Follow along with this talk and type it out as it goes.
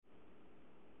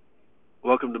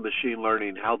Welcome to Machine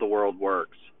Learning, How the World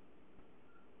Works.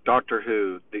 Doctor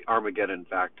Who, the Armageddon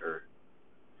Factor.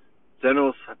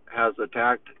 Xenos has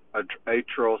attacked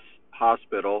Atros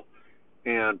Hospital,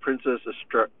 and Princess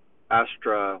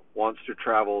Astra wants to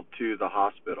travel to the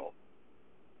hospital.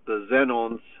 The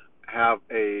Xenons have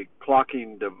a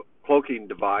cloaking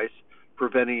device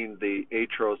preventing the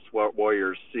Atros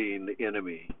warriors seeing the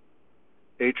enemy.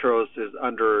 Atros is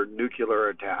under nuclear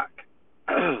attack.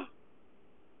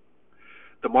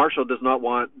 The Marshal does not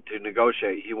want to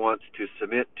negotiate. He wants to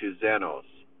submit to Xenos,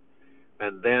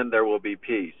 and then there will be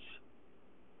peace.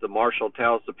 The Marshal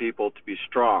tells the people to be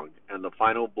strong, and the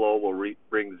final blow will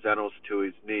bring Xenos to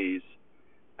his knees,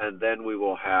 and then we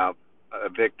will have a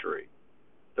victory.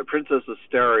 The Princess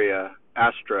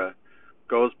Astra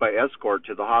goes by escort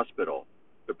to the hospital.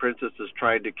 The princess is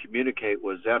trying to communicate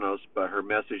with Xenos, but her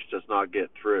message does not get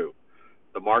through.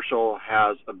 The Marshal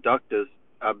has abducted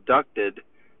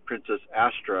Princess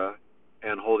Astra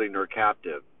and holding her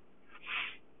captive.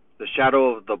 The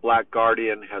shadow of the Black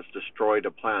Guardian has destroyed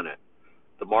a planet.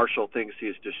 The Marshal thinks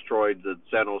he's destroyed the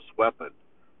Xenos weapon.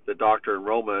 The Doctor and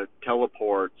Roma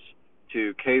teleports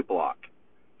to K-Block.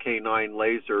 K9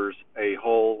 lasers a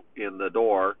hole in the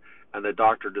door, and the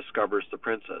Doctor discovers the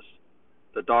princess.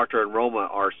 The Doctor and Roma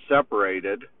are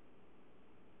separated.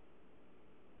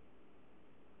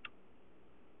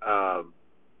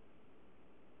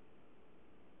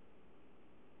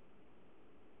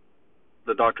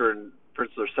 The Doctor and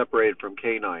Princess are separated from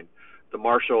K9. The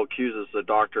Marshal accuses the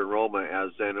Doctor and Roma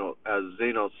as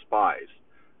Xenos spies.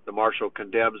 The Marshal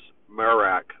condemns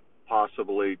Merak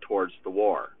possibly towards the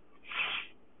war.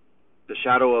 The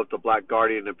shadow of the Black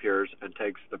Guardian appears and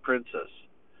takes the princess.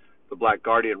 The Black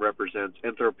Guardian represents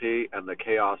entropy and the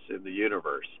chaos in the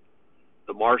universe.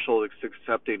 The Marshal is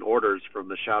accepting orders from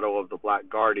the shadow of the Black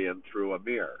Guardian through a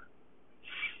mirror.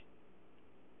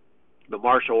 The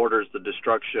Marshal orders the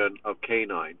destruction of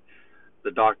K9. The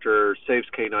Doctor saves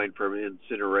K9 from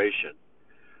incineration.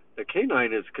 The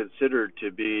K9 is considered to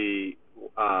be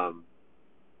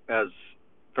as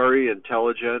very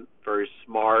intelligent, very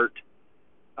smart.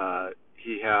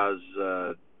 He has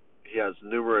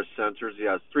numerous sensors. He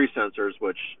has 3 sensors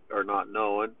which are not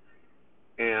known,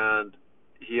 and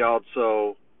he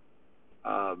also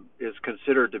is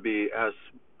considered to be as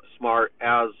smart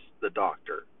as the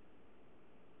Doctor.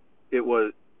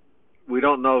 We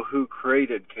don't know who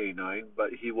created K9,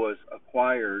 but he was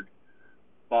acquired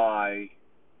by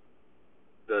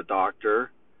the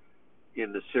Doctor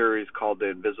in the series called The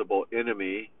Invisible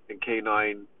Enemy, and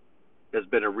K9 has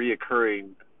been a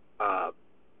reoccurring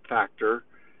factor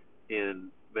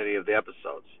in many of the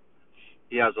episodes.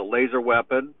 He has a laser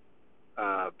weapon,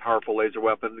 powerful laser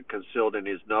weapon concealed in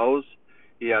his nose.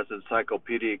 He has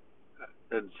encyclopedic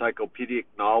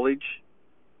knowledge,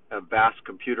 a vast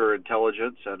computer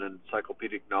intelligence and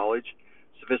encyclopedic knowledge,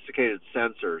 sophisticated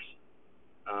sensors.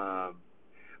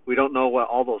 We don't know what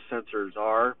all those sensors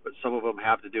are, but some of them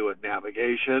have to do with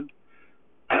navigation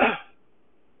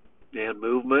and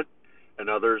movement, and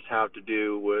others have to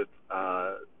do with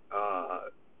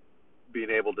being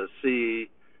able to see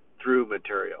through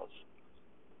materials.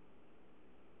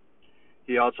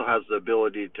 He also has the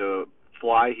ability to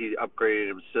fly. He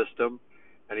upgraded his system,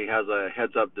 and he has a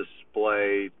heads-up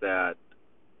display that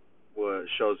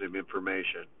shows him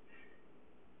information.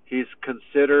 He's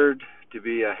considered to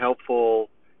be a helpful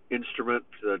instrument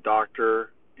to the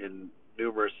Doctor in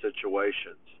numerous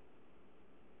situations.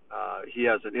 He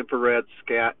has an infrared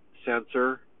scat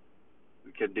sensor.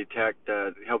 We can detect,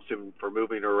 helps him for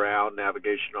moving around,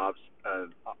 navigation,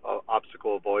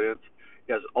 obstacle avoidance.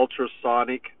 He has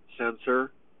ultrasonic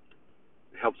sensor,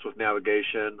 helps with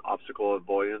navigation, obstacle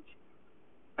avoidance.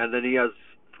 And then he has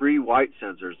 3 white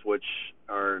sensors, which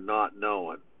are not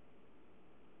known.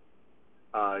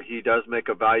 He does make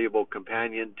a valuable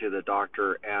companion to the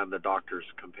Doctor and the Doctor's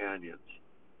companions.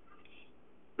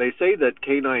 They say that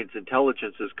K9's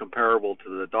intelligence is comparable to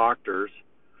the Doctor's,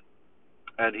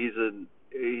 and he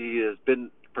has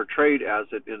been portrayed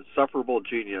as an insufferable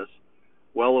genius,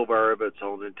 well aware of its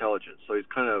own intelligence. So he's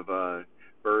kind of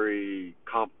very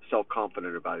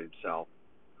self-confident about himself.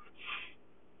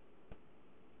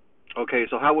 Okay,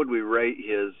 so how would we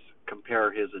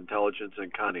compare his intelligence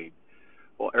and cunning?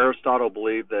 Well, Aristotle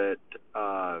believed that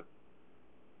an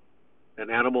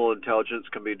animal intelligence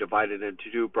can be divided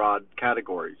into 2 broad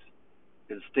categories: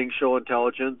 instinctual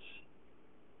intelligence,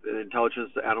 the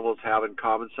intelligence that animals have in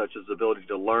common, such as the ability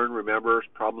to learn, remember,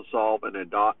 problem solve, and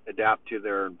adapt to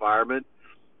their environment,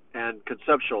 and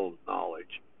conceptual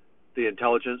knowledge, the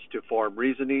intelligence to form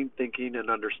reasoning, thinking, and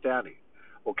understanding.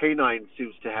 Well, K9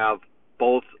 seems to have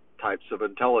both types of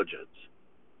intelligence.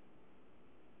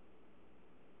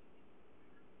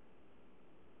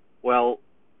 Well,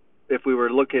 if we were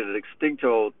looking at an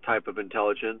extincto type of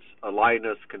intelligence, a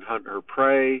lioness can hunt her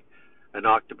prey, an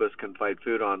octopus can find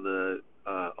food on the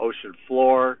ocean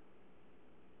floor.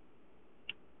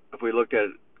 If we looked at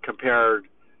compared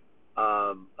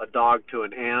a dog to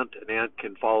an ant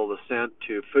can follow the scent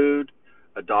to food.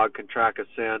 A dog can track a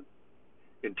scent.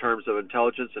 In terms of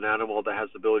intelligence, an animal that has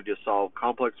the ability to solve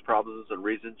complex problems and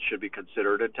reasons should be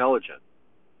considered intelligent.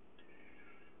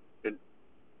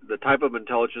 The type of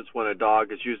intelligence when a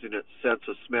dog is using its sense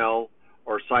of smell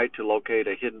or sight to locate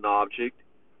a hidden object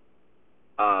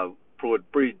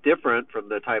would be different from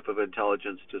the type of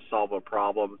intelligence to solve a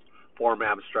problem, form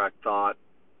abstract thought,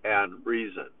 and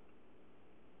reason.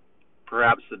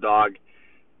 Perhaps the dog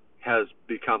has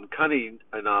become cunning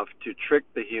enough to trick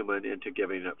the human into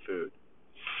giving it food.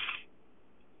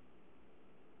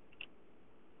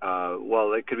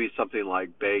 Well, it could be something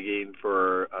like begging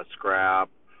for a scrap,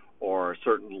 or a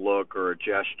certain look, or a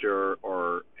gesture,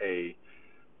 or a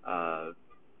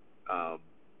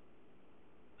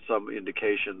some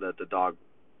indication that the dog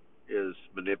is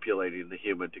manipulating the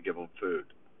human to give them food.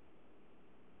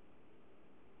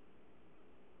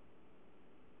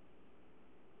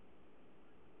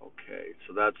 Okay,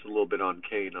 so that's a little bit on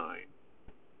canine.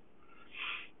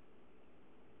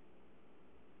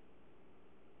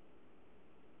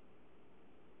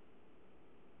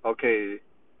 Okay,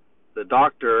 the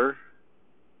doctor,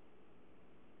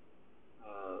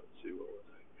 let's see, what was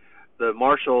I? The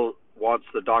marshal wants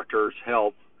the doctor's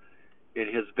help in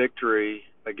his victory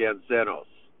against Xenos.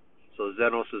 So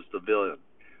Xenos is the villain.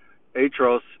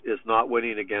 Atros is not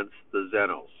winning against the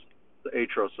Xenos. The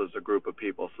Atros is a group of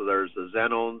people. So there's the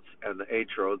Xenons and the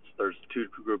Atros. There's two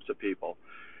groups of people,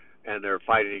 and they're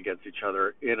fighting against each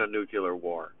other in a nuclear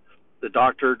war. The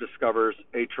doctor discovers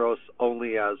Atros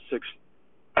only has six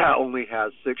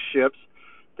ships.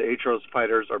 The Atros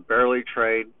fighters are barely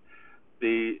trained.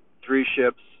 The 3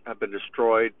 ships have been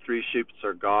destroyed. 3 ships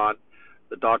are gone.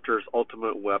 The doctor's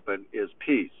ultimate weapon is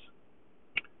peace.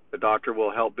 The doctor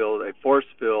will help build a force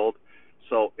field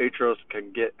so Atros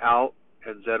can get out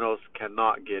and Xenos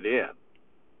cannot get in.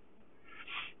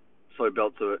 So he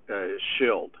built a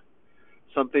shield.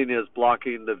 Something is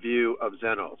blocking the view of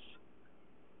Xenos.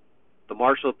 The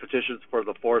marshal petitions for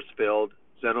the force field.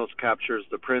 Xenos captures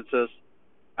the princess.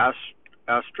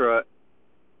 Astra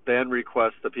then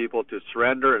requests the people to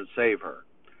surrender and save her.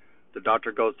 The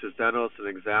doctor goes to Xenos and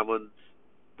examines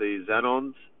the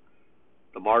Xenons.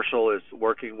 The marshal is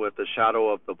working with the shadow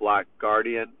of the Black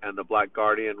Guardian, and the Black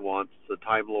Guardian wants the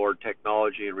Time Lord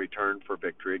technology in return for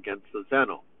victory against the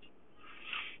Xenons.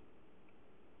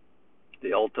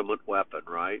 The ultimate weapon,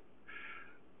 right?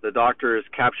 The doctor is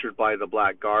captured by the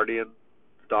Black Guardian.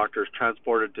 The doctor is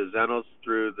transported to Xenos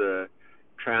through the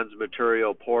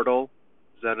transmaterial portal.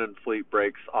 Xenon fleet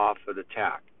breaks off an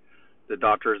attack. The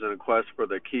doctor is in a quest for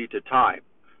the key to time.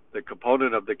 The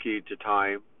component of the key to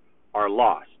time are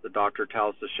lost. The doctor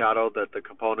tells the shadow that the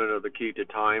component of the key to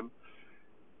time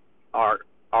are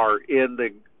in the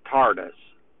TARDIS.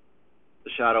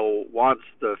 The shadow wants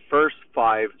the first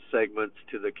 5 segments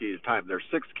to the key to time. There's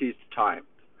 6 keys to time.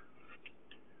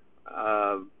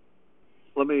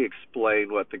 Let me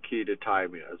explain what the key to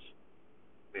time is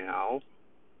now.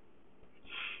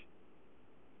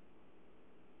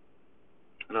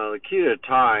 Now, the key to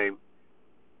time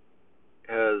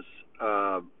has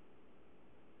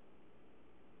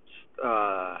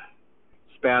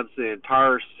spans the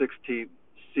entire 16th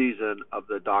season of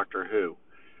the Doctor Who.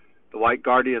 The White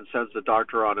Guardian sends the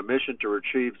Doctor on a mission to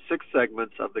retrieve 6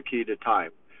 segments of the key to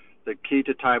time. The key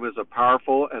to time is a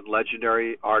powerful and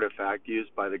legendary artifact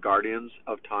used by the Guardians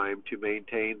of Time to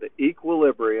maintain the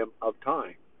equilibrium of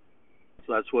time.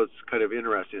 So that's what's kind of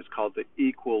interesting. It's called the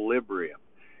equilibrium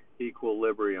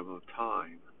of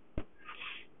time.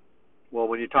 Well,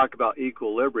 when you talk about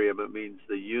equilibrium, it means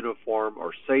the uniform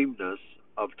or sameness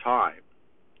of time.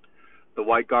 The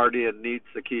White Guardian needs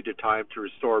the key to time to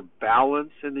restore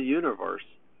balance in the universe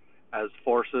as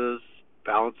forces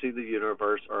balancing the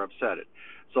universe are upset.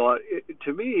 So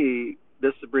to me,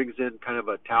 this brings in kind of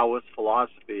a Taoist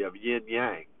philosophy of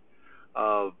yin-yang,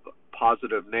 of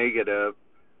positive, negative,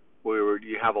 where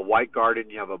you have a white guardian,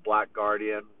 you have a black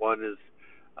guardian. One is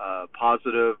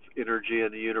positive energy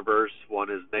in the universe,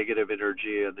 one is negative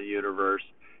energy in the universe,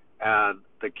 and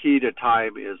the key to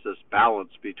time is this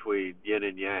balance between yin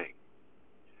and yang.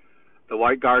 The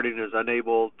White Guardian is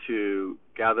unable to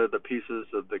gather the pieces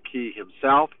of the key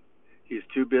himself. He's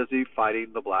too busy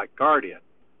fighting the Black Guardian,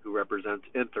 who represents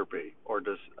entropy, or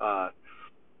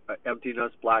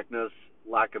emptiness, blackness,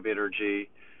 lack of energy,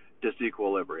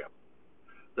 disequilibrium.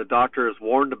 The Doctor is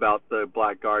warned about the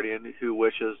Black Guardian, who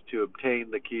wishes to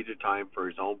obtain the key to time for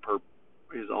his own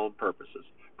purposes,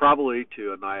 probably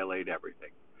to annihilate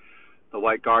everything. The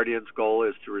White Guardian's goal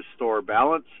is to restore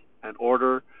balance and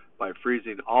order by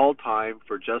freezing all time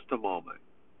for just a moment.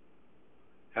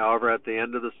 However, at the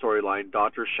end of the storyline,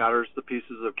 Doctor shatters the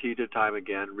pieces of key to time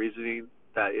again, reasoning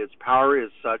that its power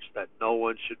is such that no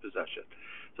one should possess it.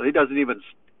 So he doesn't even,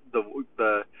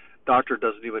 the Doctor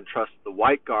doesn't even trust the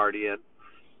White Guardian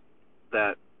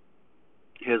that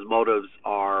his motives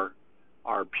are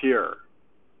pure.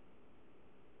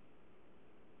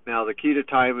 Now, the key to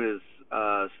time is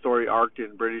story arc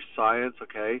in British science.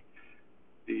 Okay,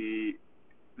 the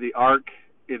arc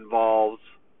involves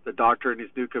the Doctor and his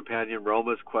new companion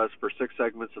Roma's quest for 6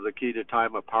 segments of the key to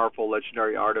time, a powerful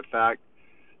legendary artifact.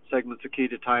 Segments of key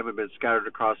to time have been scattered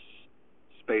across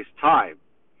space-time,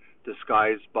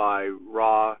 disguised by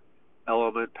raw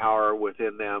element power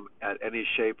within them at any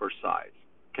shape or size.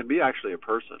 Can be actually a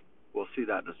person. We'll see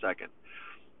that in a second.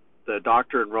 The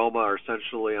Doctor and Roma are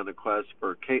essentially on the quest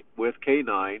with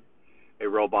K9, a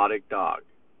robotic dog.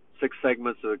 6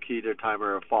 segments of the key to time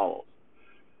are as follows: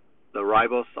 the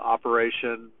Ribos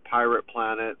Operation, Pirate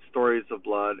Planet, Stories of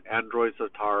Blood, Androids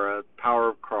of Tara, Power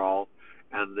of Crawl,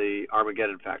 and the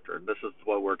Armageddon Factor. And this is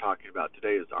what we're talking about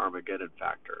today, is the Armageddon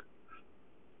Factor.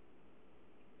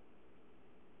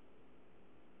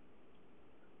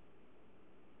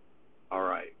 All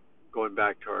right, going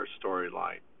back to our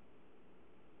storyline.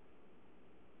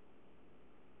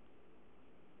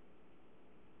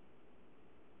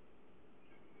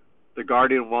 The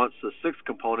Guardian wants the 6th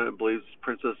component and believes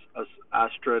Princess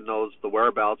Astra knows the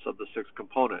whereabouts of the 6th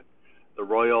component. The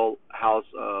royal house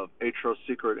of Atros'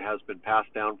 secret has been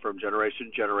passed down from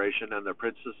generation to generation, and the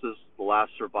princess is the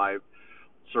last surviving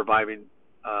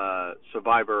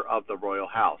survivor of the royal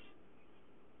house.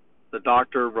 The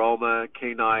Doctor, Roma,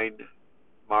 K9,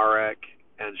 Marek,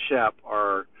 and Shep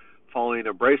are following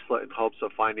a bracelet in hopes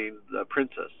of finding the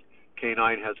princess.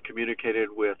 K9 has communicated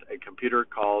with a computer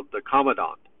called the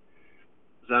Commandant.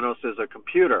 Xenos is a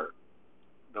computer.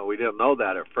 No, we didn't know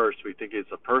that at first. We think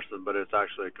it's a person, but it's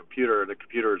actually a computer, and the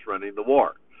computer is running the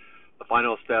war. The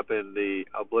final step in the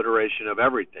obliteration of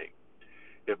everything.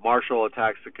 If Marshall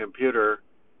attacks the computer,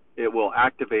 it will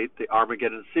activate the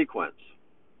Armageddon sequence.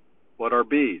 What are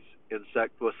bees?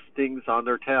 Insects with stings on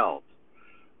their tails.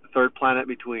 The 3rd planet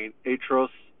between Atros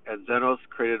and Xenos,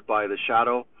 created by the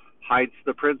Shadow, hides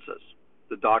the princess.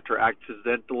 The Doctor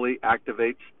accidentally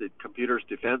activates the computer's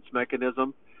defense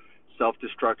mechanism,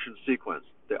 self-destruction sequence,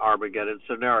 the Armageddon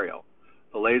scenario.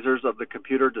 The lasers of the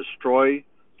computer destroy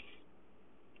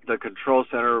the control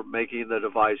center, making the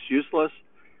device useless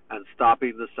and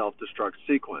stopping the self-destruct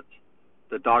sequence.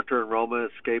 The Doctor and Roma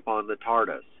escape on the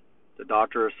TARDIS. The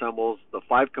Doctor assembles the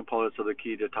 5 components of the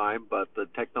key to time, but the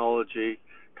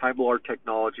Time Lord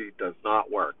technology does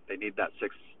not work. They need that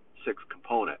sixth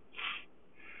component.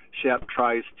 Shep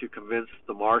tries to convince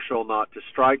the Marshal not to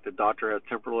strike. The Doctor has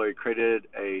temporarily created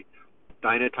a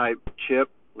Dynatype chip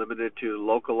limited to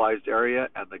localized area,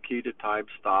 and the key to time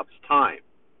stops time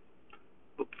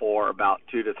for about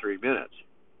 2 to 3 minutes.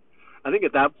 I think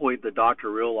at that point the Doctor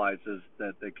realizes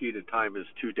that the key to time is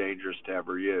too dangerous to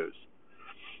ever use.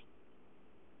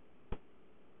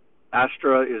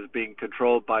 Astra is being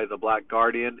controlled by the Black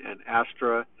Guardian, and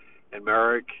Astra and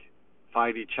Marek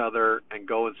find each other and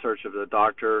go in search of the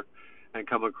Doctor and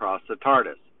come across the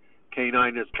TARDIS.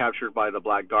 K9 is captured by the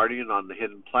Black Guardian on the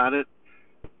hidden planet.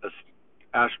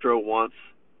 Astra wants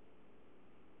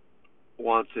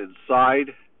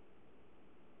inside.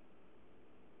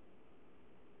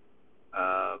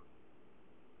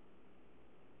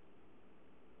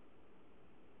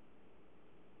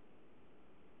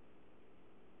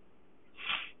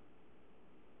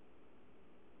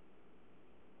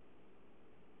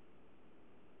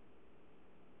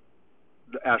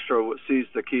 Astro sees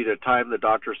the key to time. The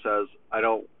Doctor says,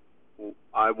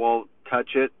 I won't touch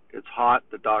it. It's hot.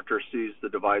 The Doctor sees the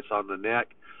device on the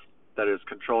neck that is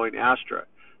controlling Astra.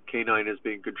 K9 is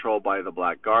being controlled by the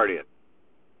Black Guardian.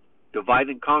 Divide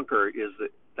and conquer, is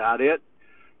that it?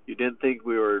 You didn't think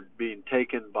we were being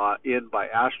taken in by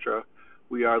Astra.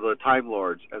 We are the Time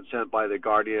Lords and sent by the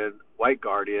White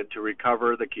Guardian to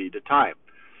recover the key to time.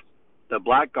 The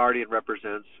Black Guardian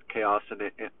represents chaos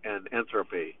and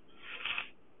entropy.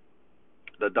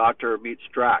 The Doctor meets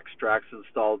Drax. Drax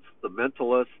installs the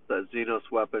Mentalist, the Xenos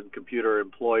weapon computer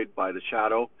employed by the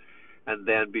Shadow, and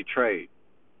then betrayed.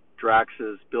 Drax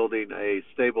is building a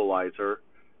stabilizer,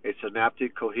 a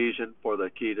synaptic cohesion for the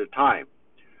key to time.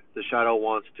 The Shadow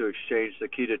wants to exchange the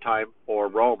key to time for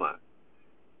Roma.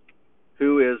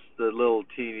 Who is the little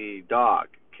teeny dog?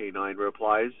 K9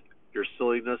 replies. Your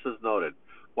silliness is noted.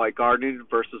 White Guardian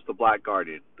versus the Black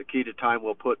Guardian. The key to time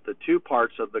will put the two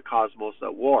parts of the cosmos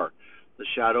at war. The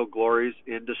shadow glories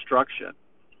in destruction.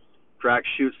 Drax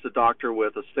shoots the Doctor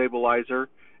with a stabilizer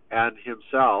and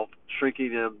himself,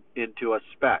 shrinking him into a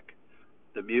speck.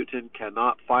 The mutant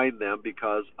cannot find them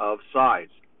because of size.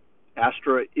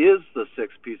 Astra is the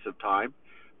sixth piece of time.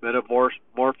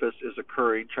 Metamorphosis is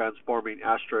occurring, transforming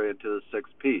Astra into the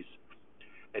sixth piece.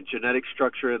 And genetic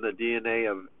structure in the DNA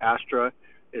of Astra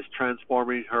is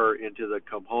transforming her into the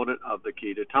component of the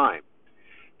key to time.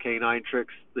 K9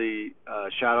 tricks the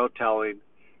Shadow, telling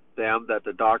them that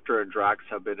the Doctor and Drax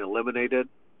have been eliminated.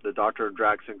 The Doctor and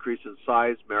Drax increase in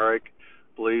size. Merrick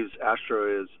believes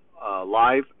Astra is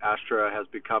alive. Astra has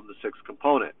become the sixth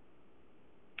component.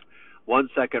 1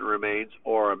 second remains,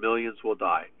 or millions will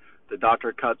die. The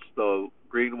Doctor cuts the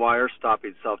green wire,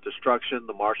 stopping self-destruction.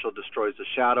 The Marshal destroys the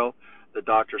Shadow. The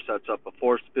Doctor sets up a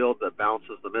force field that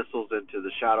bounces the missiles into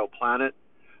the Shadow planet.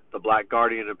 The Black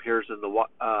Guardian appears as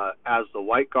the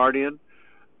White Guardian.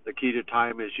 The key to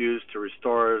time is used to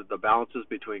restore the balances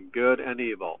between good and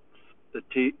evil. The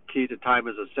key to time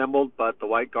is assembled, but the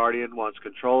White Guardian wants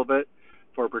control of it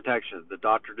for protection. The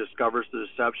Doctor discovers the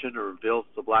deception and reveals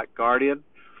the Black Guardian.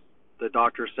 The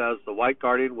Doctor says the White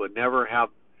Guardian would never have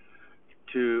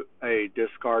to a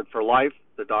discard for life.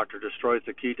 The Doctor destroys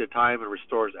the key to time and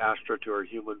restores Astra to her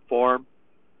human form.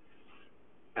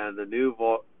 And the new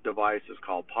device is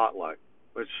called Potluck,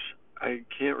 which I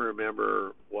can't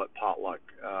remember what Potluck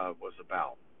was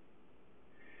about.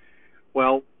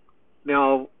 Well,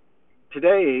 now,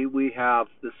 today we have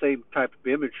the same type of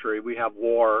imagery. We have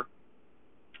war,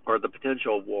 or the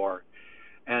potential of war.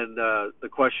 And the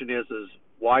question is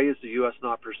why is the U.S.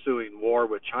 not pursuing war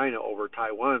with China over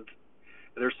Taiwan?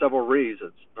 And there's several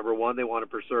reasons. Number one, they want to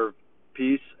preserve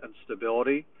peace and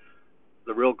stability.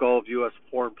 The real goal of U.S.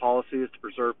 foreign policy is to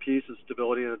preserve peace and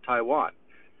stability in Taiwan.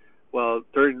 Well,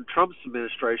 during Trump's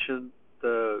administration,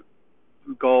 the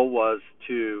goal was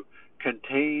to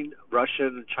contain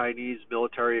Russian and Chinese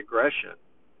military aggression.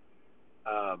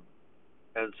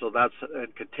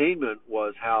 And containment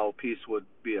was how peace would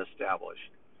be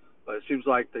established. But it seems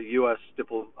like the U.S.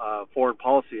 foreign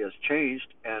policy has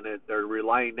changed, and they're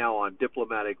relying now on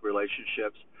diplomatic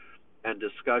relationships and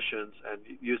discussions and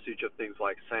usage of things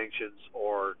like sanctions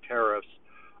or tariffs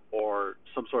or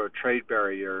some sort of trade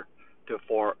barrier to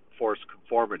force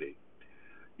conformity.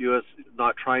 U.S.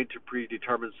 not trying to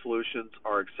predetermine solutions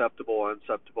are acceptable or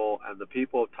unacceptable, and the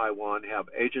people of Taiwan have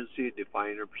agency in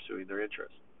defining and pursuing their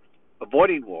interests.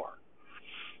 Avoiding war.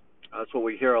 That's what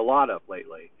we hear a lot of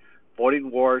lately.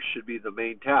 Avoiding war should be the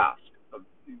main task,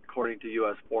 according to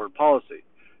U.S. foreign policy.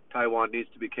 Taiwan needs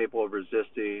to be capable of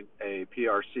resisting a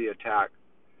PRC attack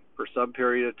for some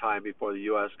period of time before the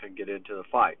U.S. can get into the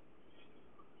fight.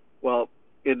 Well,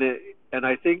 and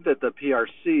I think that the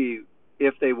PRC,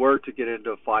 if they were to get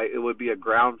into a fight, it would be a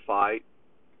ground fight,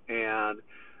 and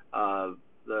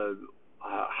the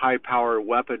high-power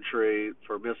weaponry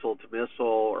for missile-to-missile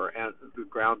or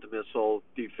ground-to-missile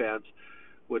defense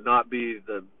would not be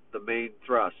the main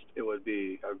thrust. It would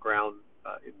be a ground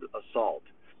assault.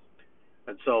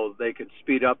 And so they can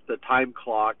speed up the time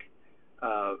clock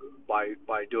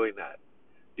by doing that.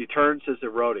 Deterrence is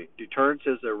eroding. Deterrence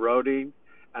is eroding,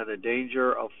 and the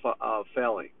danger of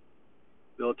failing.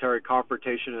 Military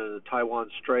confrontation in the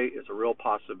Taiwan Strait is a real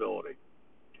possibility.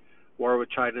 War with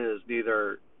China is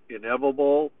neither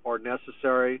inevitable or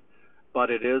necessary, but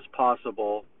it is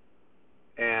possible.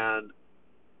 And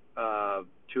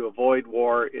to avoid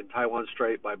war in Taiwan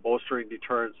Strait by bolstering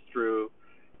deterrence through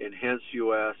enhanced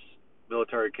U.S.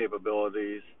 military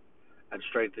capabilities and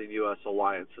strengthening U.S.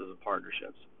 alliances and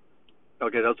partnerships.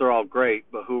 Okay, those are all great,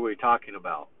 but who are we talking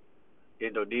about?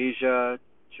 Indonesia,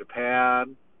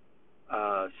 Japan,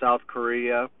 South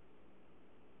Korea.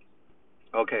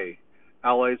 Okay,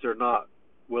 allies are not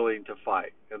willing to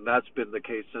fight, and that's been the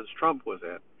case since Trump was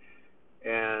in.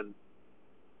 And,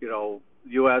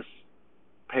 U.S.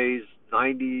 pays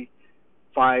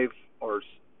 95 or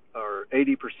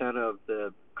 80% of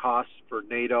the costs for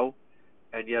NATO,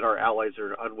 and yet our allies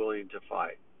are unwilling to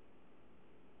fight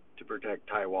to protect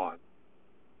Taiwan.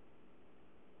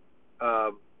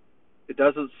 It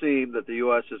doesn't seem that the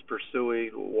U.S. is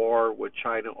pursuing war with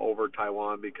China over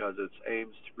Taiwan because it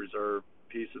aims to preserve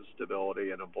peace and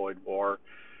stability and avoid war,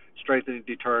 strengthening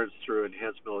deterrence through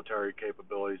enhanced military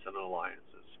capabilities and alliances.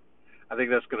 I think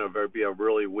that's going to be a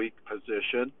really weak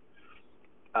position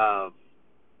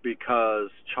because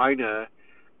China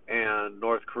and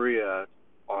North Korea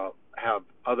have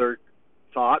other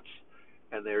thoughts,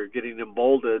 and they're getting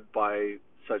emboldened by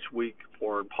such weak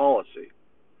foreign policy.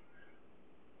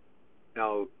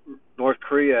 Now, North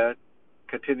Korea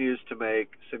continues to make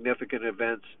significant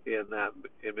advances in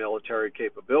military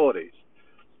capabilities.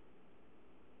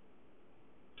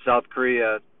 South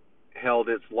Korea held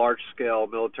its large-scale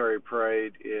military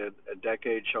parade in a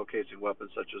decade, showcasing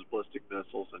weapons such as ballistic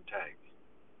missiles and tanks,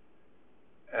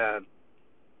 and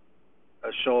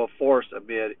a show of force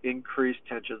amid increased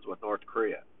tensions with North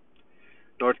Korea.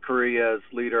 North Korea's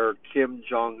leader Kim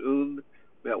Jong-un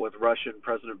met with Russian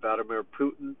President Vladimir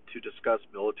Putin to discuss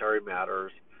military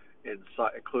matters,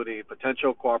 including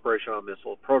potential cooperation on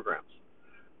missile programs.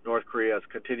 North Korea has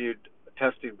continued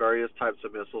testing various types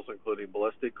of missiles, including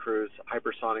ballistic, cruise,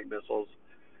 hypersonic missiles,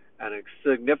 and a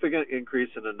significant increase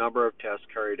in the number of tests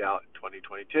carried out in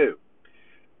 2022.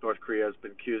 North Korea has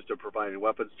been accused of providing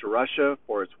weapons to Russia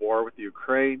for its war with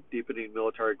Ukraine, deepening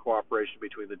military cooperation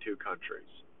between the two countries.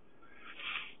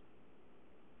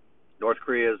 North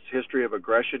Korea's history of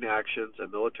aggression actions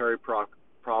and military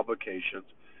provocations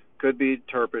could be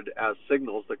interpreted as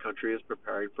signals the country is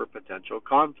preparing for potential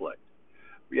conflict.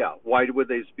 Yeah, why would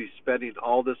they be spending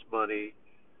all this money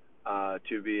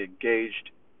to be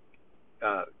engaged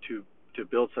to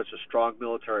build such a strong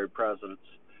military presence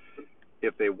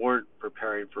if they weren't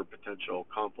preparing for potential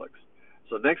conflicts?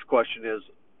 So the next question is,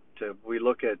 we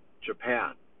look at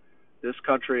Japan. This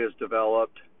country has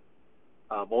developed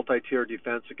multi-tier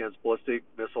defense against ballistic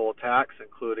missile attacks,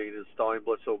 including installing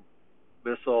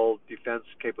missile defense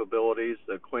capabilities,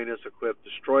 the Aquinas-equipped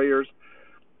destroyers,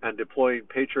 and deploying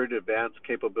Patriot Advanced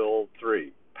Capability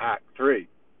 3, PAC-3.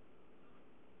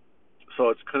 So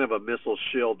it's kind of a missile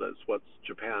shield that's what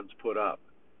Japan's put up.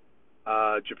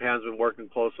 Japan's been working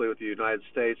closely with the United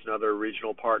States and other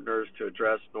regional partners to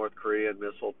address North Korean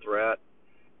missile threat.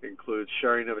 It includes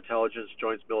sharing of intelligence,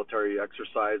 joint military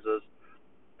exercises,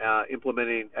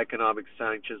 implementing economic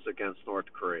sanctions against North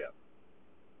Korea.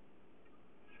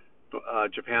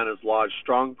 Japan has lodged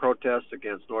strong protests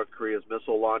against North Korea's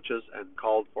missile launches and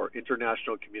called for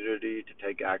international community to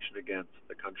take action against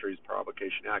the country's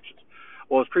provocation actions.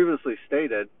 Well, as previously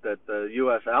stated, that the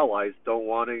U.S. allies don't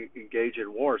want to engage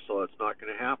in war, so it's not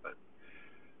going to happen.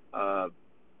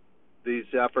 These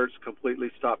efforts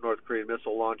completely stop North Korean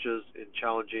missile launches in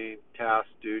challenging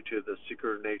tasks due to the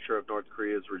secretive nature of North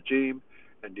Korea's regime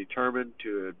and determined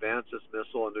to advance its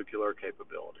missile and nuclear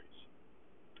capabilities.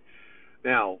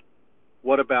 Now,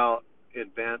 what about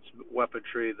advanced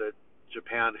weaponry that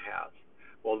Japan has?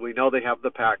 Well, we know they have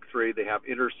the PAC-3, they have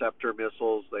interceptor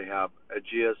missiles, they have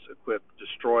Aegis-equipped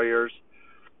destroyers,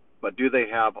 but do they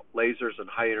have lasers and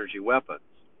high-energy weapons?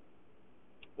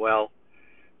 Well,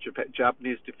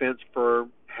 Japanese defense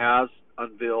firm has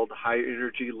unveiled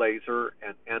high-energy laser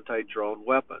and anti-drone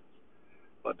weapons,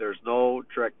 but there's no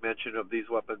direct mention of these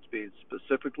weapons being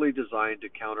specifically designed to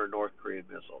counter North Korean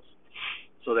missiles.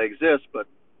 So they exist, but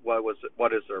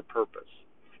what is their purpose?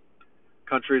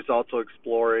 Countries also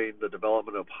exploring the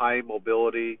development of high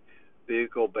mobility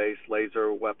vehicle-based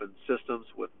laser weapon systems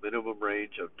with minimum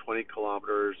range of 20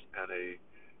 kilometers and a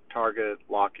target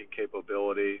locking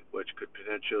capability, which could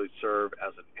potentially serve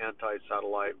as an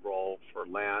anti-satellite role for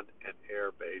land and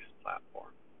air-based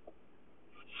platforms.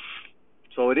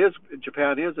 So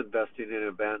Japan is investing in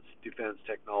advanced defense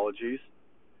technologies.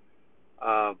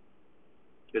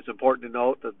 It's important to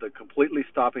note that the completely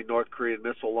stopping North Korean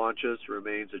missile launches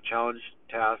remains a challenging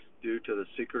task due to the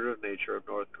secretive nature of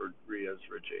North Korea's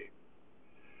regime.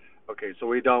 Okay, so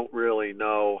we don't really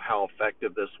know how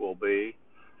effective this will be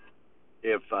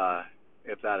if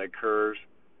that occurs.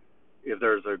 If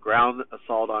there's a ground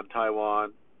assault on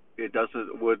Taiwan,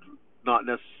 would not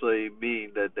necessarily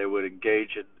mean that they would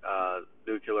engage in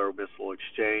nuclear missile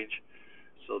exchange.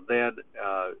 So then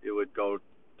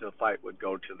the fight would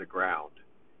go to the ground.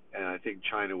 And I think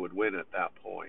China would win at that point.